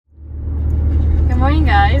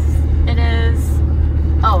morning, guys. It is,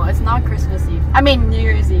 oh, it's not Christmas Eve. I mean New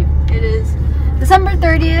Year's Eve. It is December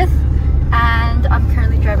 30th and I'm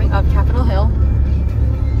currently driving up Capitol Hill.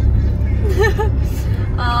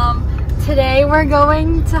 Today we're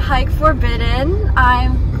going to hike Forbidden.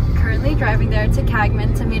 I'm currently driving there to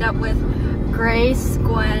Cagman to meet up with Grace,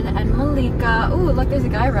 Gwen, and Malika. Ooh, look, there's a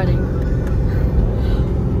guy running.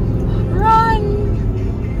 Run!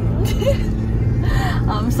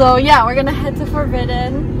 So yeah, we're gonna head to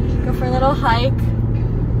Forbidden, go for a little hike,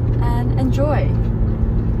 and enjoy.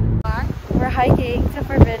 We're hiking to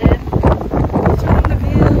Forbidden. Enjoying the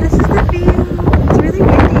view. This is the view. It's really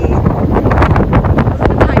windy. Those are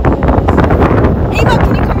the pine poles. Ava,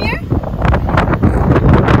 can you come here?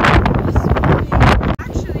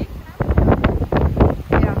 Actually,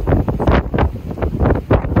 yeah.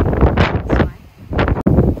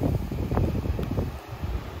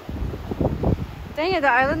 Dang it, the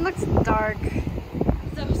island looks dark.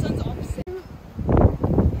 The sun's opposite.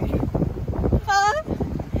 Huh?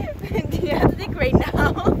 Do you have to think right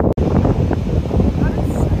now?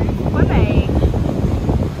 Swimming.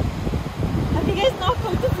 Have you guys not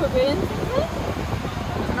come to Forbidden?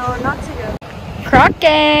 No, not together. Croc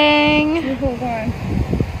gang! Hold on.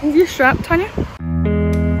 Is your strap, Tanya?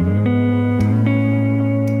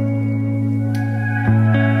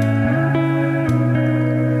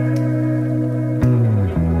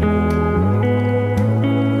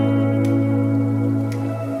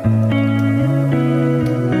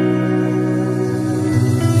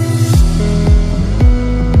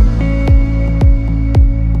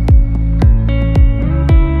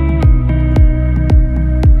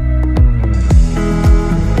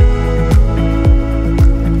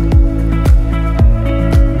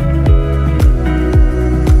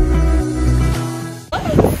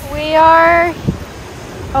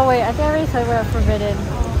 Oh wait, I think I already said we're at Forbidden.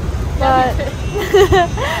 But,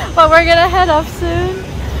 but we're gonna head up soon.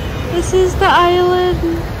 This is the island.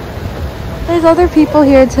 There's other people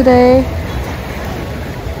here today.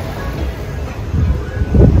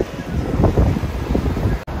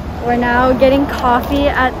 We're now getting coffee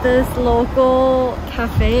at this local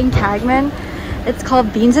cafe in Cagman. It's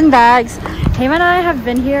called Beans and Bags. Taim and I have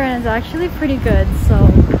been here and it's actually pretty good, so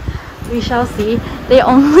we shall see. They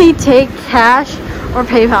only take cash or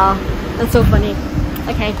PayPal. That's so funny.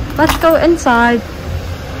 Okay, let's go inside.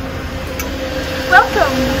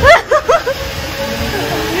 Welcome!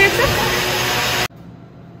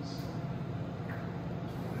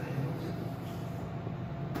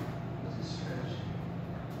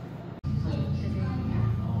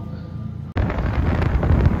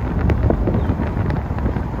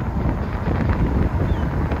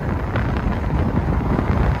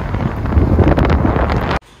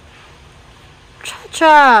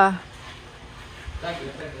 Cha! Thank you.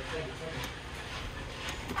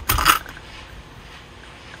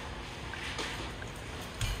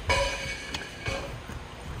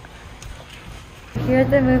 Here at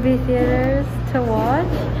the movie theaters to watch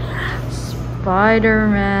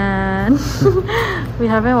Spider-Man. We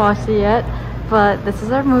haven't watched it yet, but this is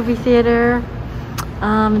our movie theater.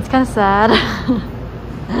 It's kind of sad,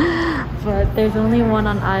 but there's only one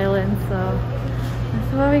on island, so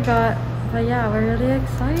that's what we got. But yeah, we're really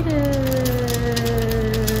excited.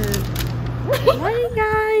 Hi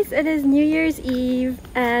guys, it is New Year's Eve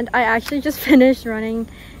and I actually just finished running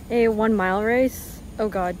a 1 mile race. Oh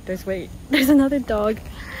god, there's another dog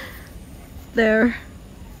there.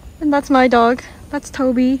 And that's my dog. That's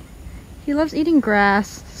Toby. He loves eating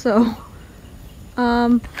grass, so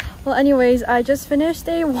well anyways, I just finished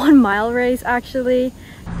a 1 mile race actually.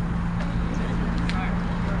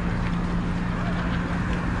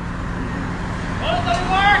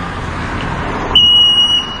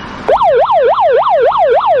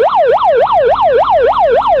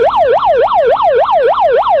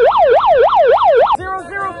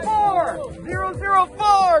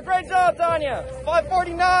 Great job, Tania.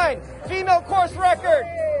 5:49, female course record.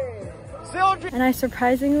 And I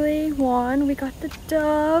surprisingly won. We got the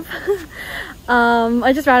dub.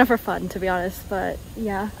 I just ran it for fun, to be honest. But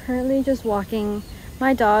yeah, currently just walking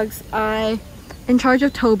my dogs. I in charge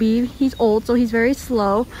of Toby. He's old, so he's very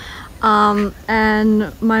slow.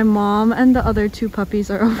 And my mom and the other 2 puppies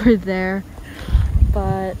are over there.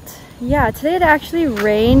 But yeah, today it actually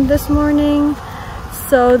rained this morning,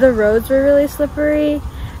 so the roads were really slippery.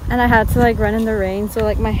 And I had to like run in the rain, so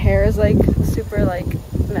like my hair is like super like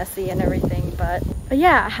messy and everything. But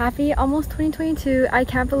yeah, happy almost 2022. I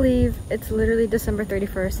can't believe it's literally December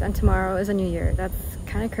 31st and tomorrow is a new year. That's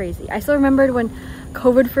kind of crazy. I still remembered when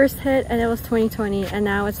COVID first hit and it was 2020 and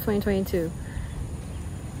now it's 2022.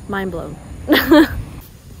 Mind blown.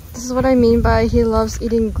 This is what I mean by he loves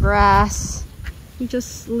eating grass. He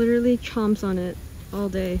just literally chomps on it all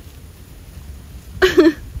day.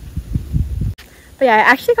 But yeah, I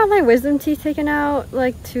actually got my wisdom teeth taken out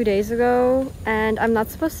like 2 days ago, and I'm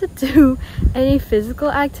not supposed to do any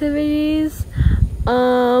physical activities.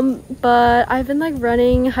 But I've been like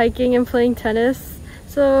running, hiking, and playing tennis.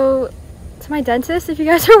 So to my dentist, if you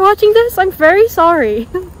guys are watching this, I'm very sorry.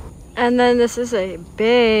 And then this is a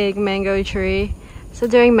big mango tree. So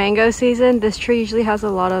during mango season, this tree usually has a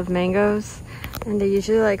lot of mangoes, and they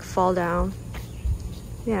usually like fall down.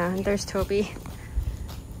 Yeah, and there's Toby.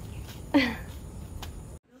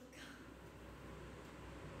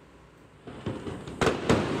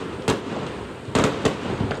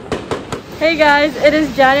 Hey guys, it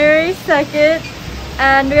is January 2nd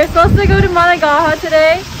and we are supposed to go to Managaha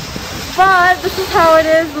today, but this is how it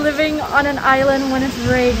is living on an island when it's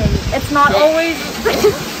raining. It's not always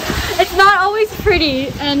it's not always pretty,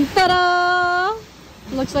 and ta-da!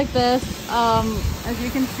 Looks like this. As you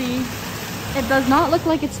can see, it does not look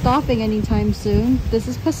like it's stopping anytime soon. This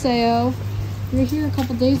is Paseo. We were here a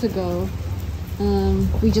couple days ago.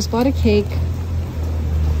 We just bought a cake.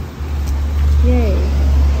 Yay.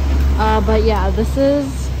 But yeah, this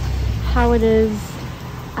is how it is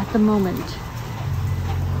at the moment.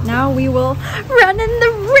 Now we will run in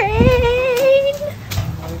the rain!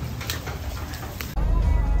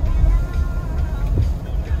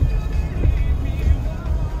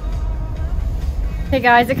 Hey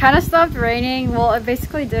guys, it kind of stopped raining. Well, it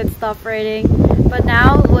basically did stop raining. But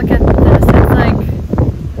now look at this. It's like,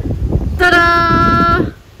 ta-da!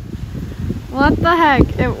 What the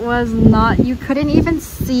heck? It was not, you couldn't even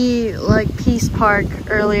see like Peace Park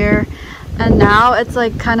earlier, and now it's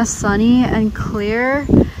like kind of sunny and clear.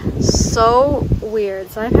 So weird.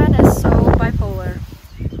 Saipan is so bipolar.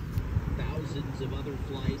 Thousands of other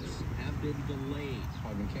flights have been delayed.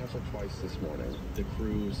 I've been canceled twice this morning. The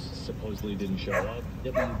crews supposedly didn't show up.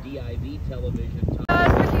 WDIV television.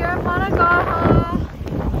 Guys, we're here at Managaha.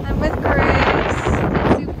 I'm with Grace. It's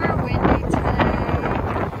super windy today,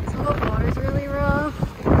 so the water's really rough.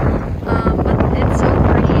 But it's so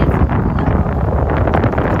pretty.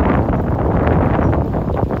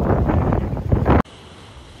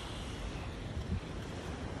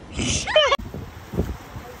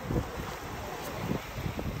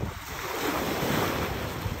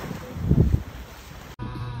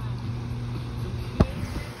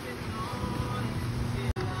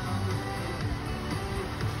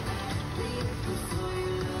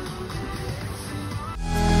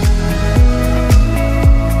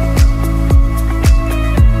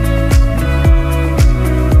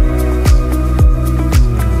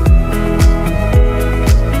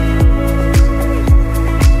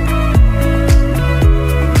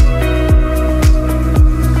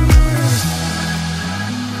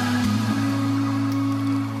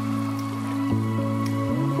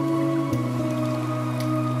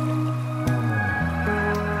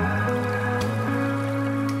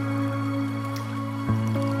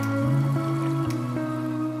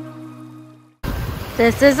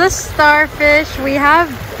 This is a starfish. We have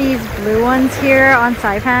these blue ones here on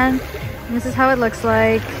Saipan. And this is how it looks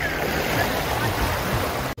like.